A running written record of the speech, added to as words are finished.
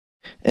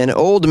An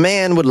old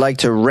man would like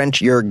to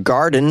rent your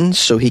garden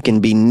so he can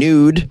be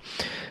nude.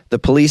 The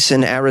police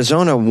in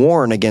Arizona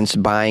warn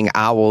against buying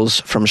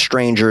owls from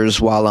strangers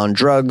while on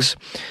drugs.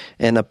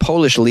 And a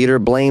Polish leader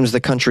blames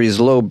the country's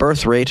low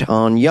birth rate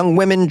on young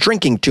women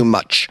drinking too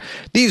much.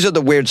 These are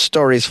the weird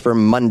stories for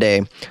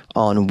Monday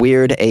on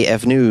Weird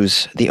AF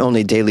News, the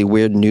only daily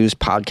weird news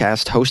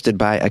podcast hosted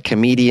by a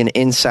comedian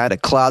inside a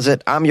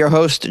closet. I'm your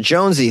host,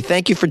 Jonesy.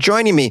 Thank you for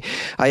joining me.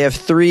 I have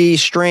 3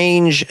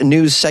 strange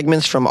news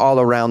segments from all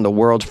around the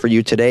world for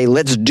you today.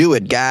 Let's do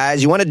it,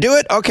 guys. You want to do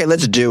it? Okay,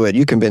 let's do it.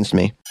 You convinced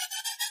me.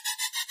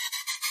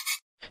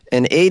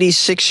 An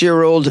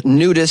 86-year-old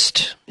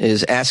nudist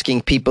is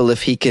asking people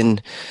if he can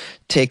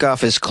take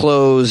off his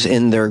clothes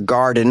in their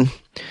garden.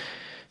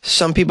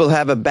 Some people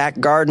have a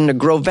back garden to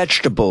grow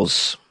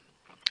vegetables.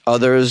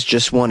 Others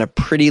just want a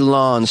pretty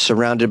lawn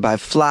surrounded by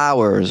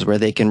flowers where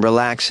they can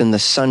relax in the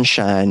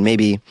sunshine,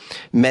 maybe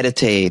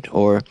meditate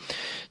or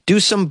do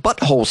some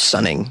butthole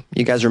sunning.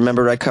 You guys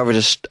remember I covered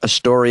a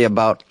story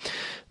about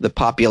the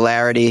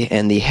popularity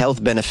and the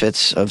health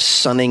benefits of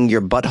sunning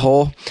your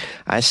butthole?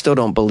 I still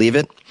don't believe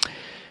it.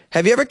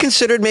 Have you ever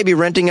considered maybe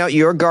renting out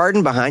your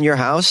garden behind your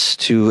house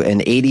to an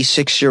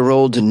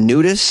 86-year-old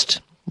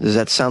nudist? Does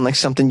that sound like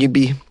something you'd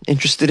be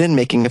interested in,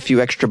 making a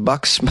few extra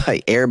bucks by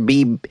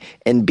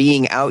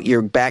Airbnb-ing out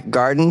your back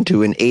garden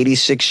to an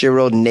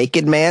 86-year-old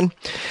naked man?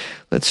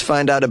 Let's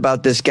find out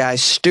about this guy,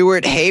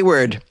 Stuart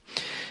Hayward.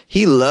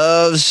 He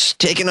loves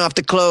taking off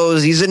the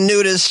clothes. He's a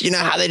nudist. You know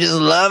how they just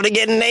love to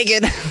get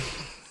naked?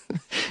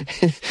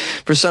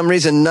 For some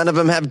reason, none of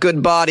them have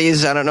good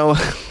bodies. I don't know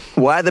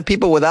why the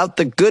people without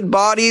the good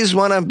bodies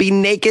want to be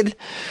naked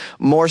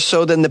more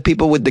so than the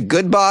people with the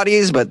good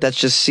bodies, but that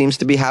just seems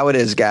to be how it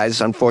is,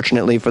 guys,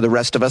 unfortunately for the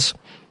rest of us.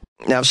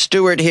 Now,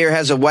 Stuart here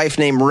has a wife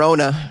named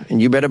Rona,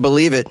 and you better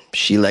believe it,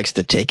 she likes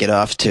to take it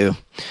off too.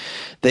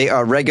 They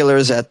are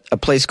regulars at a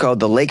place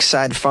called the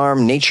Lakeside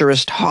Farm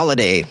Naturist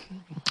Holiday.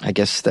 I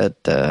guess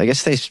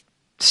they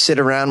sit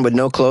around with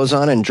no clothes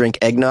on and drink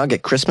eggnog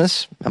at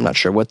Christmas. I'm not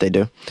sure what they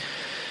do.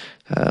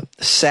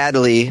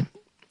 Sadly,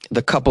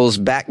 the couple's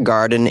back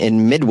garden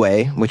in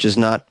Midway, which is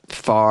not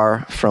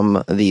far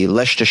from the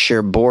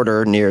Leicestershire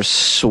border near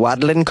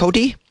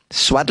Swadlincote?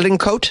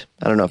 Swadlincote?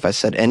 I don't know if I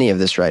said any of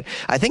this right.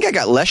 I think I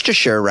got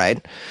Leicestershire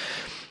right.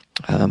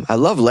 I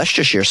love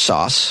Leicestershire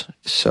sauce,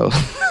 so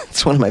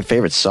it's one of my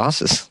favorite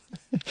sauces.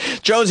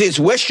 Jonesy, it's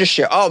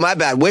Worcestershire. Oh, my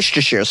bad.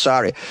 Worcestershire,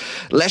 sorry.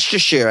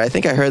 Leicestershire. I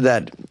think I heard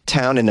that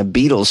town in a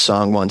Beatles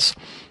song once.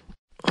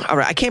 All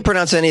right, I can't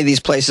pronounce any of these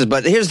places,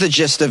 but here's the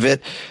gist of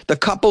it. The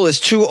couple is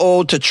too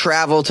old to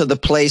travel to the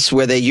place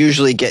where they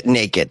usually get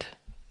naked.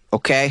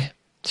 Okay?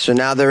 So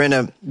now they're in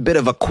a bit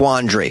of a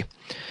quandary.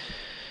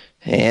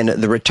 And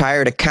the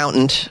retired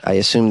accountant, I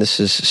assume this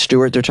is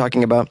Stuart they're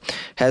talking about,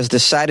 has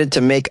decided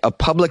to make a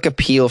public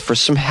appeal for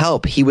some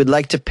help. He would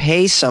like to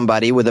pay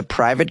somebody with a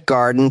private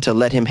garden to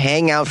let him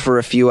hang out for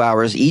a few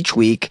hours each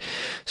week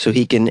so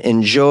he can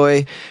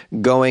enjoy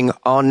going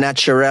au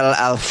naturel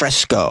al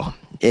fresco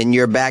in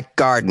your back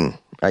garden.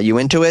 Are you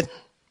into it?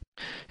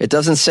 It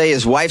doesn't say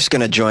his wife's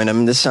going to join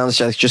him. This sounds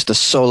like just a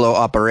solo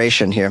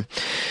operation here.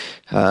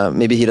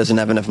 Maybe he doesn't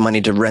have enough money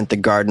to rent the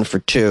garden for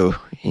 2.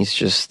 He's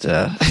just,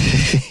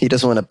 he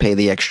doesn't want to pay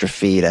the extra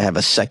fee to have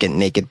a second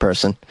naked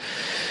person.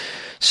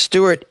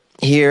 Stuart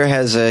here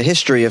has a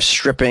history of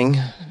stripping.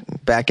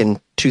 Back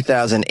in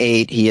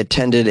 2008, he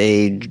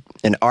attended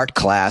an art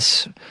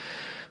class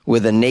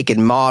with a naked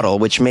model,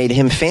 which made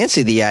him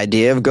fancy the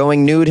idea of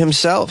going nude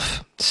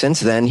himself.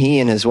 Since then, he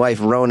and his wife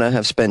Rona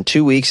have spent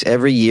 2 weeks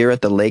every year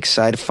at the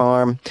Lakeside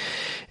Farm,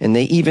 and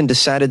they even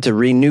decided to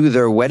renew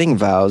their wedding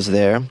vows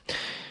there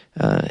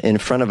in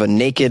front of a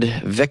naked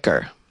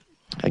vicar.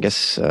 I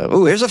guess,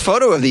 here's a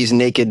photo of these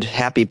naked,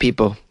 happy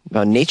people,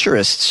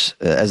 naturists,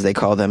 as they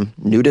call them,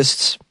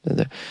 nudists.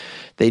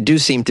 They do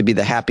seem to be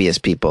the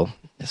happiest people.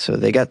 So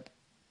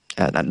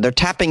they're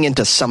tapping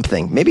into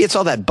something. Maybe it's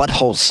all that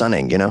butthole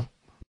sunning, you know?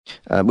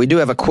 We do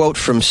have a quote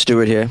from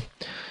Stuart here.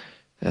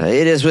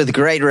 It is with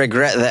great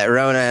regret that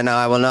Rona and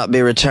I will not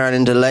be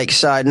returning to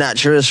Lakeside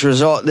Naturist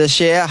Resort this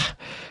year.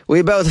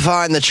 We both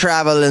find the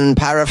travel and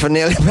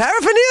paraphernalia.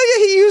 Paraphernalia?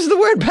 He used the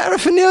word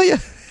paraphernalia.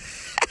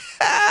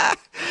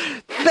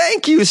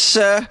 Thank you,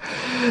 sir.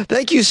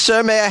 Thank you,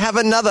 sir. May I have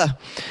another?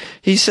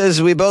 He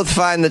says, we both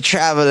find the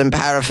travel and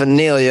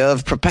paraphernalia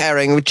of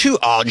preparing too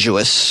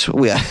arduous.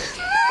 We are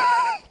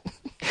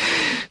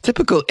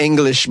typical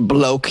English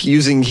bloke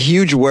using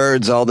huge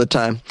words all the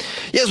time.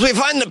 Yes, we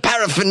find the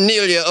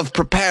paraphernalia of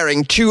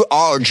preparing too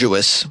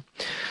arduous.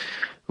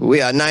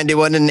 We are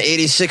 91 and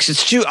 86.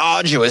 It's too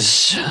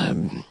arduous.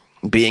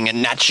 Being a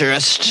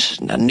naturist,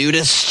 a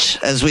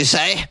nudist, as we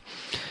say.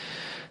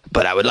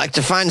 But I would like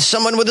to find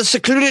someone with a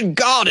secluded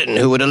garden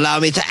who would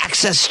allow me to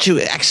access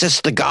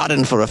the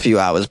garden for a few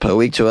hours per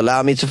week to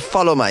allow me to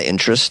follow my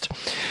interest.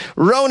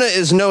 Rona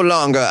is no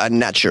longer a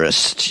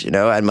naturist. You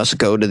know, I must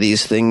go to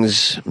these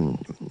things.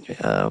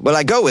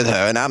 I go with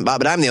her,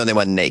 but I'm the only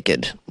one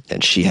naked,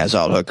 and she has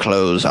all her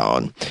clothes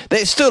on.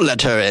 They still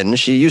let her in.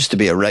 She used to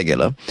be a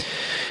regular.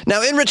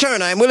 Now, in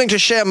return, I am willing to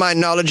share my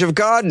knowledge of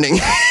gardening.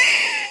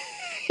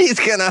 He's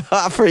going to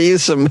offer you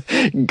some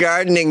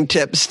gardening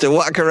tips to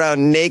walk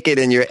around naked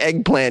in your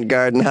eggplant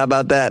garden. How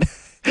about that?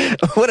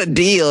 What a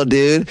deal,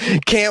 dude.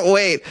 Can't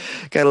wait.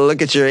 Got to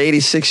look at your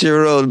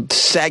 86-year-old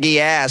saggy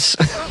ass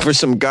for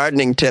some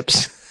gardening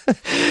tips.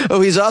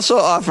 Oh, he's also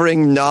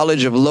offering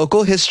knowledge of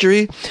local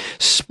history,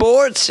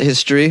 sports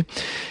history,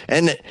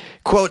 and,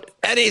 quote,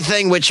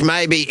 anything which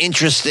may be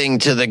interesting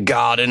to the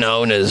garden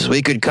owners.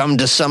 We could come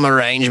to some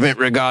arrangement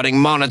regarding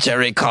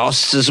monetary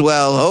costs as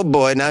well. Oh,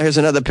 boy, now here's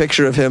another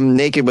picture of him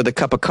naked with a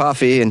cup of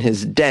coffee in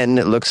his den.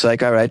 It looks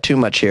like, all right, too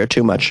much here,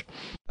 too much.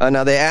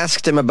 Now, they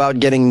asked him about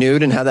getting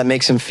nude and how that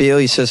makes him feel.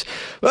 He says,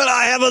 well,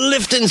 I have a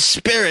lift in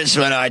spirits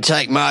when I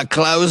take my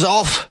clothes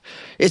off.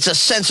 It's a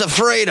sense of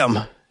freedom.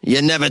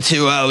 You're never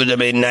too old to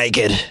be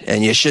naked,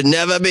 and you should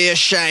never be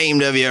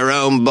ashamed of your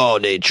own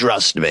body,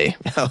 trust me.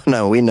 Oh,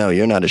 no, we know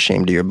you're not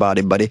ashamed of your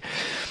body, buddy.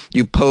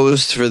 You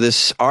posed for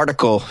this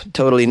article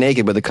totally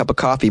naked with a cup of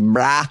coffee,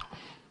 brah.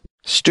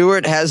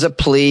 Stuart has a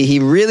plea. He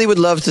really would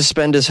love to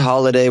spend his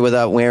holiday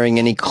without wearing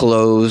any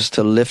clothes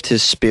to lift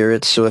his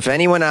spirits. So if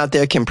anyone out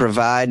there can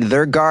provide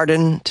their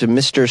garden to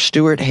Mr.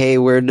 Stuart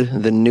Hayward,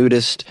 the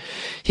nudist,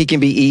 he can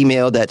be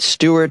emailed at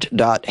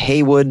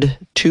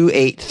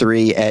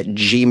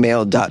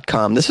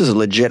stuart.haywood283@gmail.com. This is a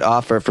legit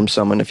offer from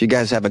someone. If you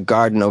guys have a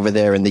garden over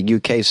there in the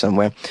UK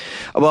somewhere.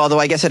 Well, although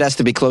I guess it has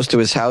to be close to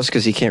his house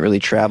because he can't really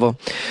travel.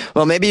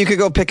 Well, maybe you could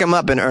go pick him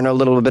up and earn a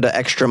little bit of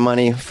extra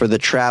money for the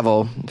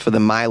travel, for the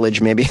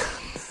mileage maybe.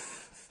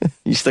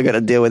 You still got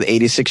to deal with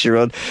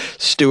 86-year-old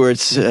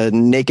Stuart's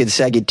naked,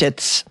 saggy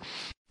tits.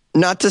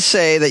 Not to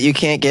say that you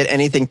can't get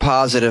anything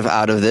positive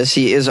out of this.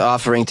 He is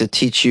offering to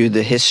teach you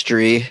the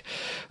history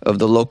of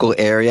the local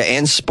area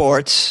and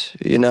sports.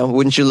 You know,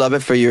 wouldn't you love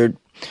it for your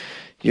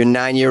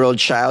 9-year-old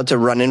child to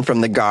run in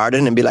from the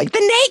garden and be like, the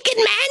naked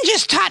man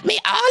just taught me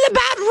all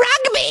about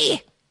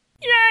rugby.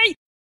 Yay!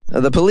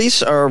 The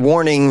police are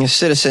warning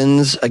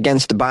citizens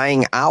against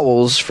buying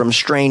owls from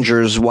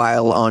strangers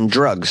while on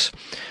drugs.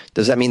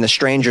 Does that mean the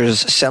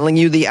strangers selling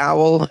you the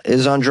owl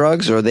is on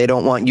drugs, or they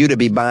don't want you to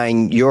be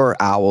buying your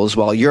owls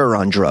while you're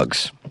on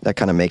drugs? That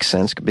kind of makes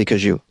sense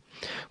because you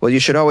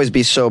should always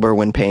be sober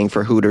when paying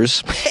for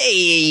Hooters.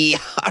 Hey,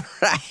 all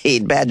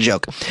right, bad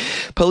joke.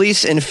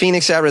 Police in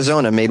Phoenix,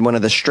 Arizona made one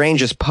of the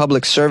strangest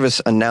public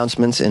service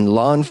announcements in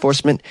law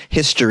enforcement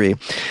history.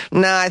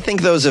 Nah, I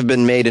think those have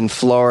been made in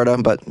Florida,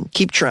 but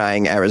keep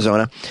trying,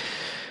 Arizona.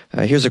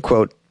 Here's a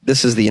quote.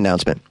 This is the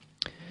announcement.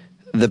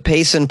 The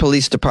Payson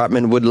Police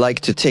Department would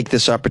like to take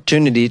this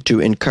opportunity to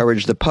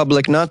encourage the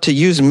public not to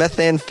use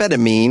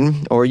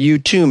methamphetamine, or you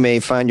too may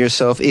find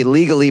yourself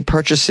illegally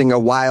purchasing a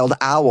wild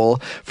owl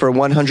for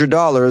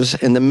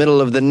 $100 in the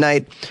middle of the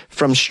night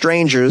from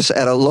strangers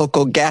at a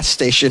local gas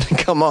station.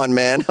 Come on,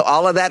 man.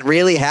 All of that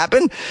really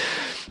happened?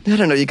 I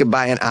don't know, you could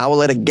buy an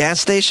owl at a gas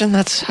station?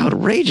 That's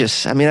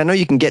outrageous. I mean, I know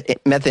you can get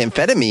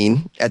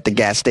methamphetamine at the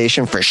gas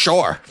station for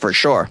sure.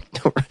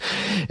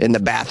 In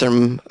the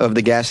bathroom of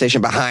the gas station,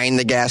 behind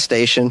the gas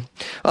station,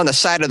 on the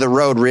side of the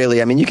road,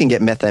 really. I mean, you can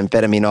get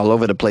methamphetamine all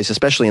over the place,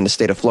 especially in the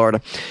state of Florida.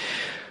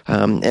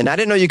 And I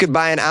didn't know you could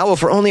buy an owl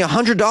for only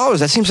 $100.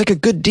 That seems like a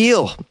good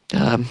deal.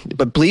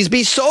 But please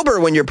be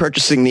sober when you're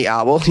purchasing the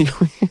owl.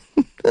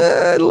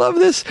 I love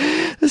this.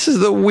 This is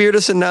the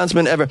weirdest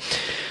announcement ever.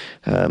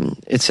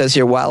 It says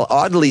here, while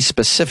oddly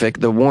specific,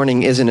 the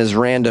warning isn't as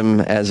random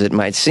as it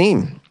might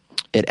seem.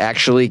 It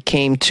actually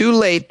came too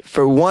late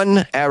for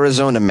one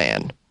Arizona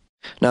man.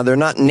 Now, they're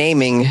not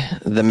naming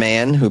the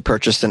man who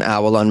purchased an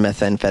owl on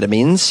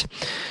methamphetamines,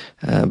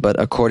 but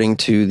according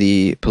to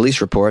the police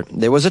report,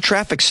 there was a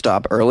traffic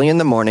stop early in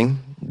the morning.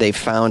 They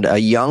found a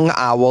young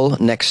owl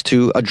next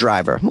to a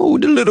driver. Oh,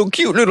 the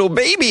cute little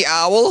baby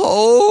owl.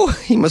 Oh,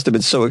 he must have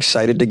been so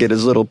excited to get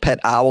his little pet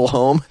owl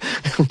home.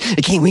 I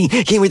can't wait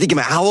to get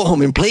my owl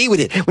home and play with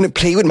it. I want to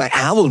play with my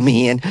owl,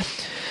 man.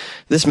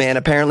 This man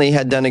apparently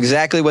had done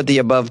exactly what the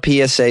above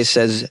PSA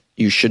says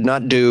you should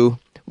not do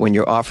when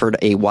you're offered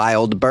a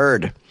wild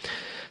bird.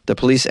 The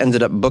police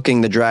ended up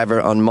booking the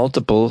driver on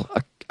multiple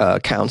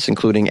counts,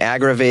 including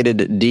aggravated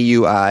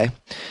DUI,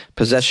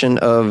 possession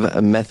of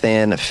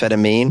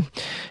methamphetamine,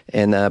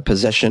 and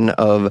possession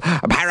of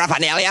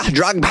paraphernalia,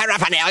 drug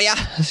paraphernalia.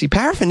 See,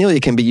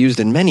 paraphernalia can be used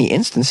in many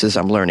instances,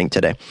 I'm learning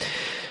today.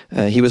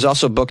 He was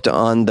also booked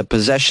on the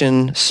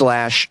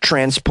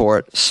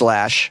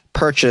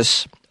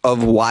possession/transport/purchase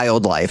of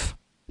wildlife.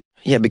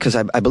 Yeah, because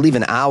I believe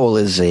an owl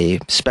is a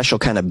special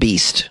kind of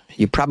beast.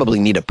 You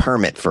probably need a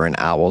permit for an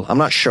owl. I'm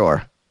not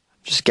sure.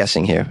 Just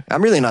guessing here.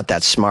 I'm really not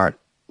that smart.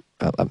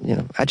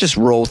 I just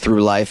roll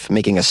through life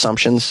making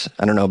assumptions.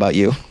 I don't know about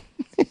you.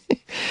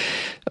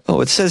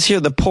 Oh, it says here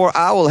the poor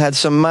owl had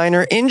some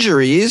minor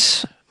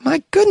injuries.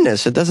 My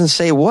goodness, it doesn't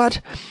say what.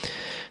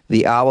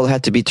 The owl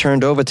had to be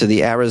turned over to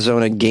the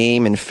Arizona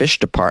Game and Fish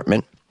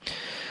Department.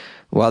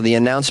 While the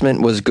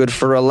announcement was good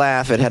for a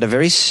laugh, it had a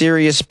very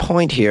serious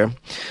point here.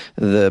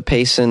 The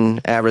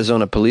Payson,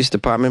 Arizona Police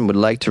Department would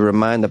like to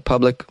remind the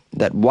public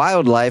that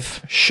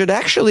wildlife should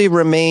actually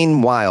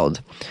remain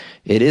wild.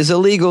 It is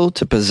illegal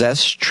to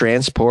possess,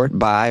 transport,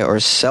 buy, or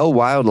sell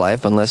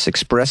wildlife unless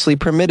expressly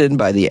permitted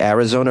by the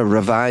Arizona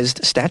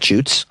revised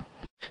statutes.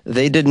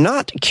 They did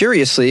not,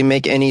 curiously,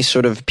 make any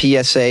sort of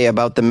PSA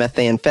about the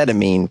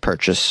methamphetamine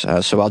purchase,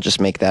 so I'll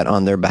just make that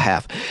on their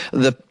behalf.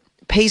 The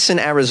Payson,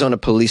 Arizona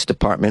Police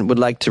Department would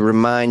like to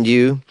remind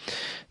you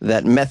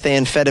that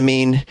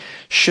methamphetamine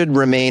should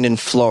remain in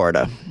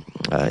Florida.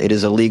 It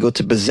is illegal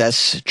to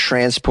possess,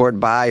 transport,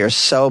 buy, or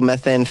sell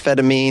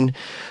methamphetamine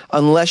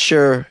unless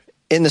you're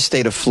in the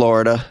state of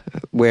Florida,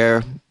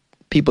 where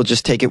people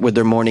just take it with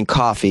their morning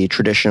coffee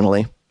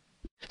traditionally.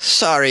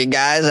 Sorry,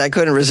 guys, I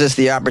couldn't resist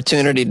the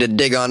opportunity to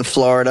dig on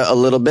Florida a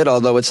little bit,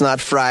 although it's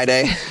not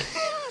Friday.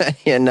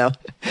 You know.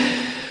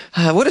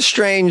 What a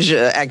strange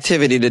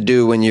activity to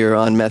do when you're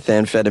on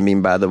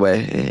methamphetamine, by the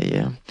way.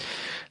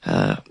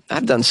 Yeah.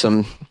 I've done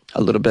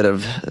a little bit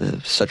of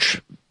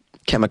such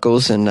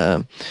chemicals,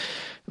 and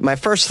my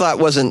first thought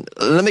wasn't,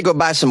 let me go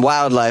buy some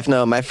wildlife.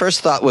 No, my first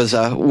thought was,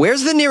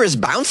 where's the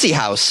nearest bouncy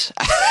house?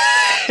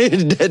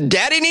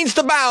 Daddy needs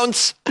to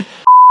bounce.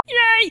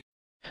 Yay!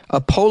 A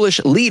Polish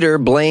leader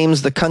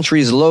blames the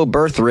country's low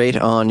birth rate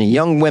on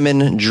young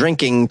women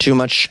drinking too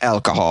much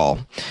alcohol.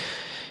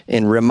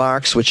 In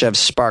remarks which have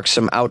sparked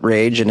some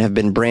outrage and have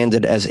been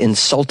branded as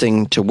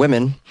insulting to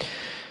women,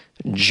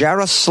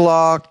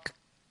 Jaroslaw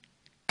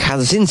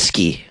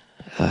Kaczynski,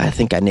 I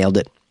think I nailed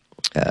it,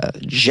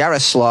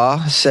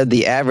 Jaroslaw said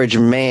the average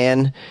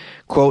man,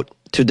 quote,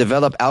 to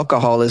develop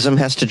alcoholism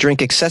has to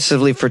drink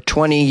excessively for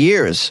 20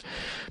 years,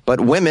 but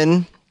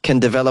women can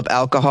develop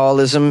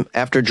alcoholism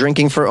after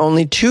drinking for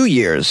only 2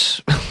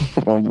 years.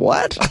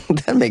 What?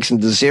 That makes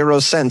zero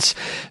sense,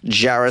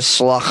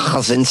 Jaroslaw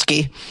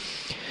Kaczynski.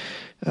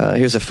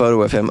 Here's a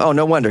photo of him. Oh,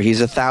 no wonder. He's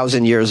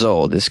 1,000 years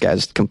old. This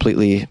guy's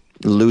completely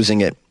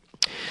losing it.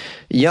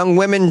 Young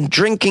women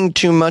drinking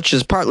too much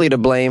is partly to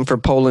blame for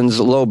Poland's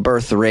low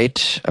birth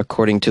rate,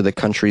 according to the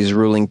country's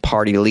ruling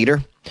party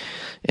leader.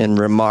 In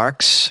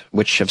remarks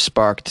which have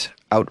sparked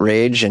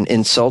outrage and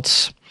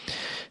insults,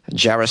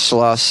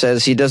 Jaroslaw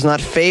says he does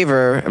not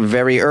favor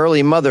very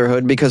early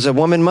motherhood because a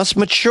woman must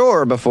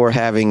mature before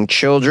having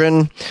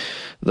children.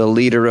 The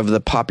leader of the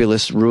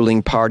populist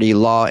ruling party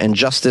Law and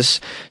Justice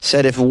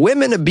said if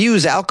women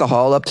abuse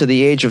alcohol up to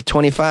the age of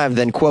 25,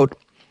 then, quote,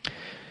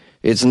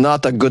 it's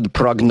not a good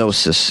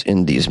prognosis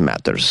in these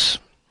matters.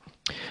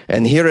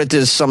 And here it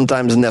is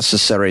sometimes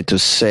necessary to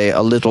say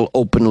a little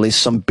openly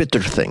some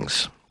bitter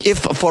things. If,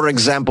 for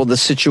example, the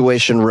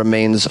situation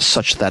remains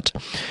such that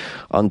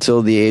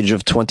until the age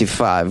of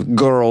 25,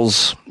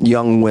 girls,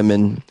 young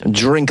women,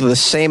 drink the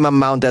same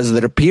amount as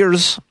their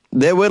peers,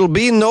 there will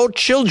be no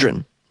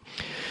children.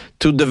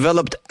 To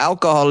develop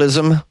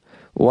alcoholism,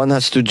 one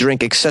has to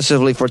drink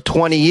excessively for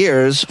 20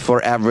 years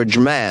for average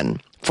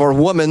man. For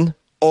woman,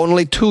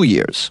 only 2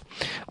 years.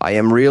 I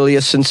am really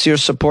a sincere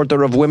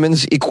supporter of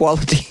women's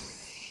equality.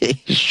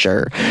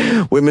 Sure,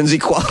 women's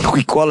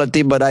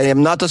equality, but I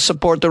am not a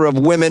supporter of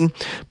women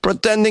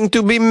pretending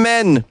to be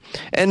men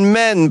and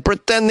men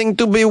pretending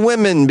to be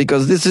women,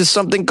 because this is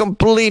something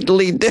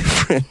completely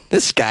different.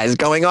 This guy's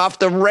going off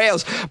the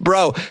rails.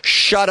 Bro,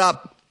 shut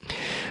up.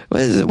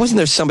 Wasn't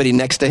there somebody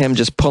next to him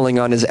just pulling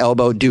on his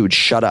elbow? Dude,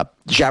 shut up.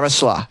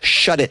 Jaroslaw,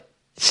 shut it.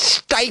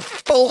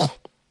 Stifle.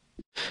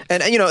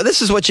 And, you know,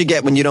 this is what you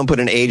get when you don't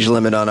put an age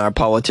limit on our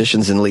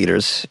politicians and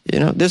leaders. You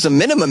know, there's a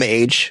minimum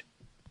age,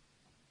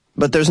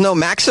 but there's no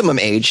maximum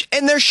age.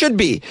 And there should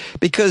be,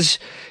 because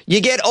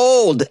you get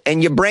old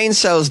and your brain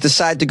cells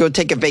decide to go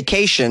take a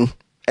vacation,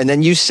 and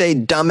then you say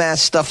dumbass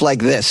stuff like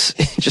this,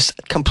 just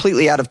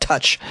completely out of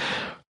touch.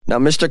 Now,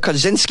 Mr.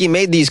 Kaczynski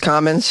made these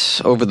comments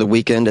over the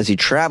weekend as he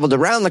traveled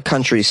around the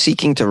country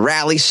seeking to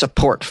rally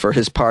support for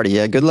his party.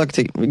 Yeah, good luck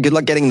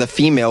getting the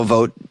female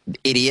vote,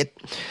 idiot.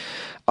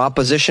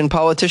 Opposition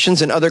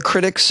politicians and other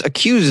critics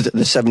accused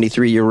the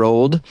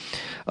 73-year-old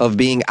of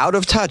being out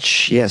of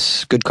touch.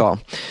 Yes, good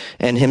call.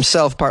 And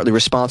himself partly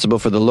responsible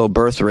for the low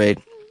birth rate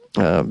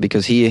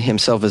because he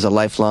himself is a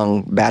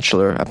lifelong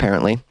bachelor,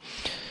 apparently.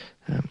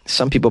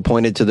 Some people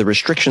pointed to the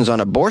restrictions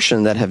on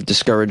abortion that have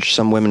discouraged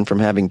some women from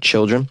having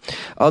children.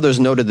 Others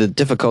noted the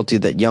difficulty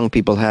that young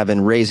people have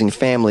in raising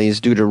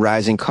families due to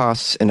rising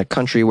costs in a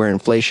country where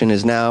inflation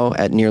is now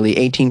at nearly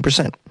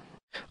 18%.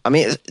 I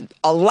mean,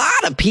 a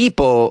lot of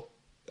people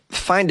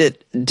find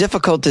it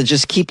difficult to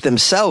just keep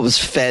themselves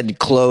fed,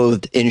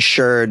 clothed,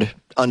 insured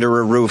under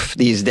a roof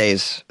these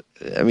days.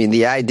 I mean,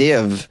 the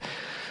idea of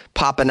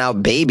popping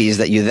out babies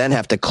that you then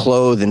have to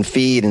clothe and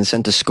feed and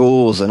send to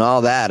schools and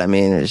all that, I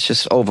mean, it's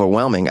just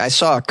overwhelming. I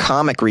saw a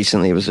comic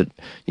recently. It was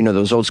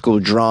those old school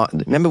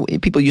remember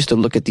people used to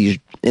look at these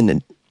in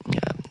the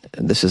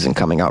this isn't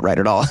coming out right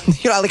at all.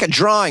 Like a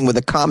drawing with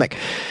a comic.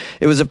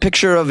 It was a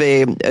picture of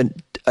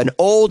an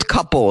old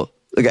couple,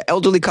 like an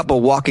elderly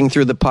couple walking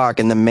through the park,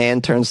 and the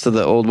man turns to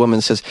the old woman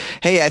and says,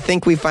 "Hey, I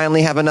think we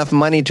finally have enough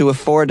money to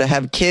afford to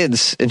have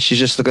kids." And she's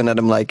just looking at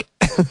him like,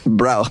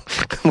 bro,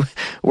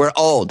 we're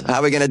old. How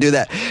are we going to do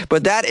that?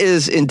 But that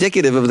is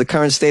indicative of the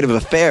current state of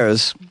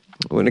affairs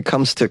when it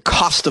comes to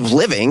cost of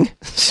living.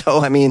 So,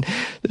 I mean,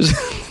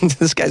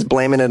 this guy's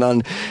blaming it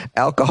on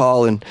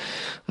alcohol and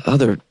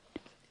other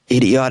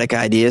idiotic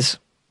ideas.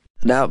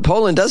 Now,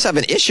 Poland does have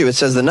an issue. It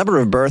says the number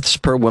of births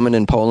per woman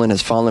in Poland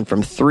has fallen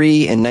from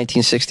 3 in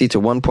 1960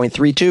 to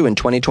 1.32 in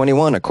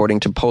 2021,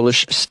 according to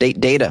Polish state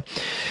data,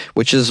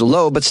 which is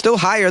low, but still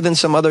higher than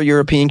some other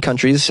European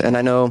countries. And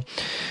I know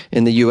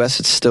in the U.S.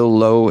 it's still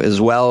low as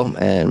well.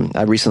 And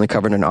I recently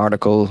covered an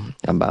article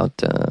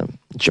about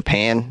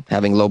Japan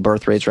having low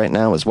birth rates right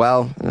now as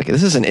well. Like,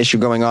 this is an issue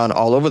going on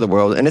all over the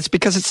world, and it's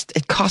because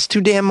it costs too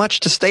damn much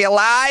to stay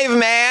alive,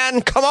 man.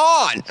 Come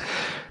on.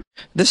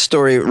 This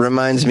story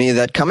reminds me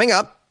that coming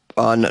up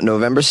on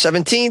November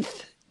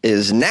 17th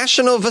is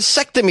National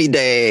Vasectomy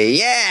Day.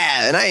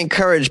 Yeah, and I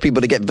encourage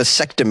people to get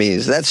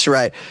vasectomies. That's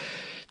right.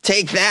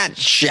 Take that,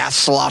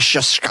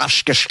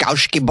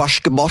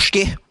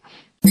 Jasloshkashkashkashki.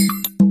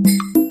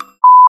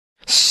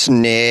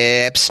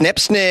 Snip, snip,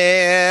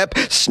 snip,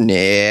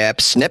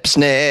 snip, snip,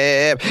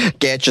 snip.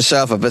 Get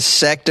yourself a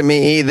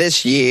vasectomy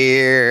this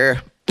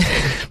year.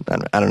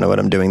 I don't know what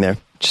I'm doing there.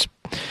 Just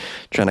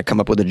trying to come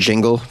up with a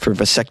jingle for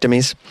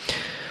vasectomies.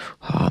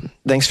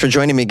 Thanks for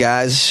joining me,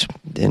 guys,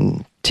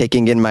 and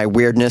taking in my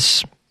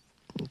weirdness,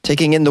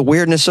 taking in the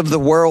weirdness of the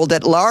world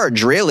at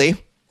large,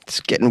 really. It's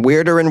getting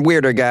weirder and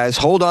weirder, guys.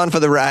 Hold on for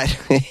the ride.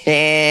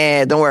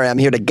 Don't worry, I'm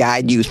here to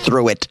guide you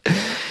through it.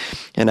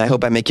 And I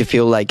hope I make you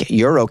feel like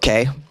you're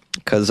okay,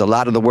 because a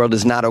lot of the world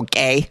is not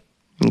okay.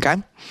 Okay?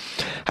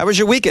 How was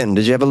your weekend?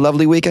 Did you have a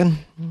lovely weekend?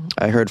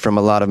 I heard from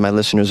a lot of my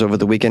listeners over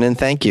the weekend, and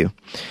thank you.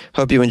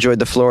 Hope you enjoyed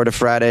the Florida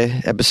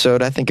Friday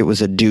episode. I think it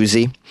was a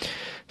doozy,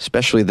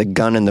 especially the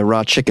gun and the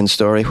raw chicken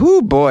story.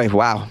 Whoo, boy,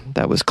 wow,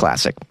 that was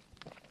classic.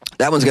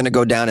 That one's going to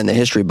go down in the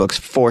history books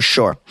for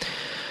sure.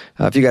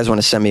 If you guys want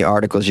to send me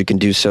articles, you can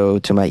do so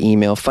to my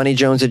email,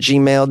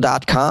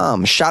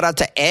 funnyjones@gmail.com. Shout out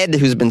to Ed,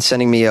 who's been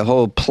sending me a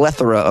whole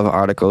plethora of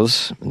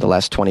articles in the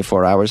last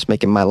 24 hours,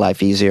 making my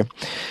life easier.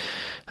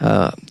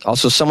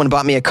 Also, someone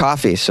bought me a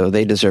coffee, so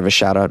they deserve a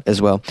shout out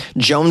as well.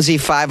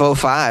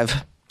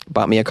 Jonesy505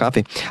 bought me a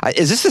coffee.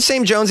 Is this the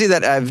same Jonesy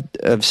that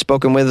I've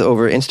spoken with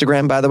over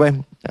Instagram, by the way?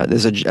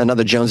 There's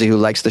another Jonesy who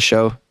likes the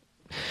show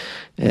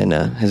and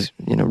has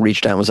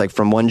reached out and was like,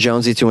 from one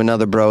Jonesy to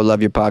another, bro,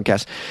 love your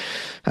podcast.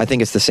 I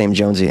think it's the same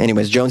Jonesy.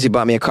 Anyways, Jonesy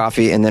bought me a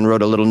coffee and then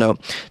wrote a little note.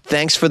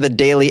 Thanks for the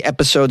daily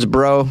episodes,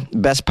 bro.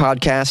 Best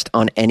podcast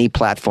on any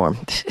platform.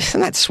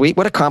 Isn't that sweet?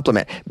 What a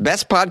compliment.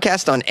 Best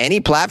podcast on any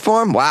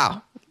platform?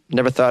 Wow.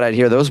 Never thought I'd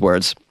hear those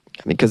words.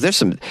 I mean, because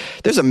there's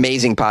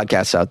amazing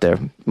podcasts out there,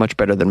 much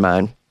better than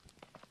mine.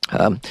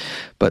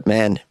 But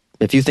man,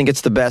 if you think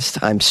it's the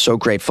best, I'm so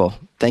grateful.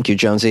 Thank you,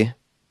 Jonesy.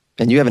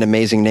 And you have an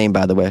amazing name,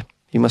 by the way.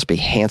 You must be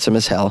handsome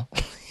as hell.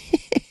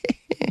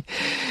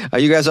 Are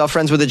you guys all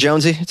friends with the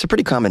Jonesy? It's a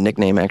pretty common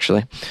nickname,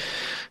 actually.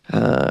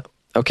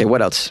 Okay,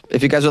 what else?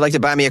 If you guys would like to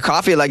buy me a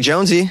coffee like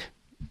Jonesy,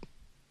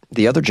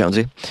 the other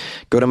Jonesy,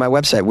 go to my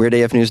website,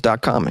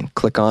 weirdafnews.com, and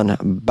click on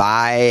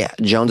Buy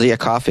Jonesy a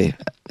Coffee.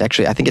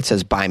 Actually, I think it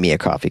says Buy Me a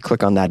Coffee.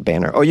 Click on that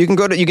banner. Or you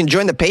can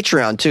join the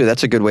Patreon, too.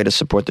 That's a good way to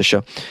support the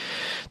show.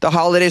 The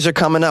holidays are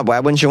coming up. Why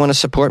wouldn't you want to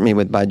support me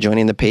by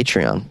joining the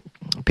Patreon?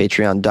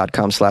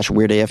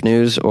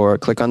 Patreon.com/WeirdAFnews, or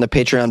click on the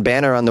Patreon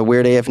banner on the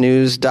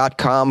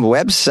WeirdAFnews.com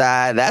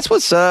website. That's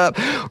what's up.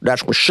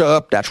 That's what's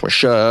up. That's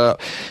what's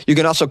up. You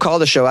can also call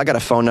the show. I got a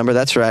phone number.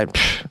 That's right.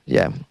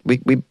 Yeah.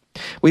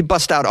 We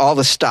bust out all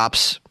the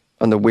stops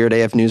on the Weird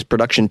AF News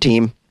production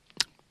team.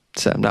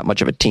 It's not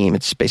much of a team.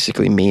 It's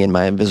basically me and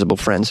my invisible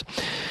friends.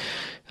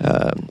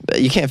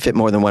 You can't fit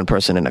more than one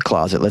person in a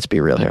closet. Let's be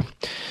real here.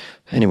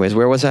 Anyways,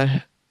 where was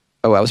I?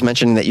 Oh, I was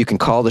mentioning that you can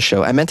call the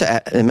show. I meant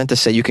to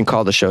say you can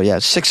call the show. Yeah,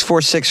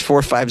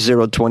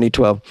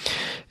 646-450-2012,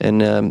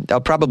 and I'll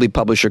probably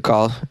publish your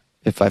call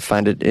if I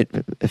find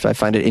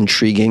it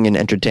intriguing and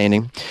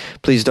entertaining.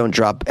 Please don't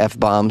drop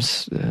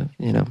F-bombs.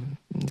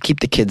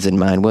 Keep the kids in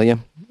mind, will you?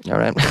 All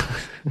right.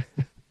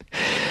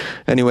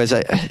 Anyways,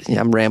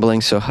 I'm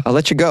rambling, so I'll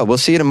let you go. We'll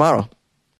see you tomorrow.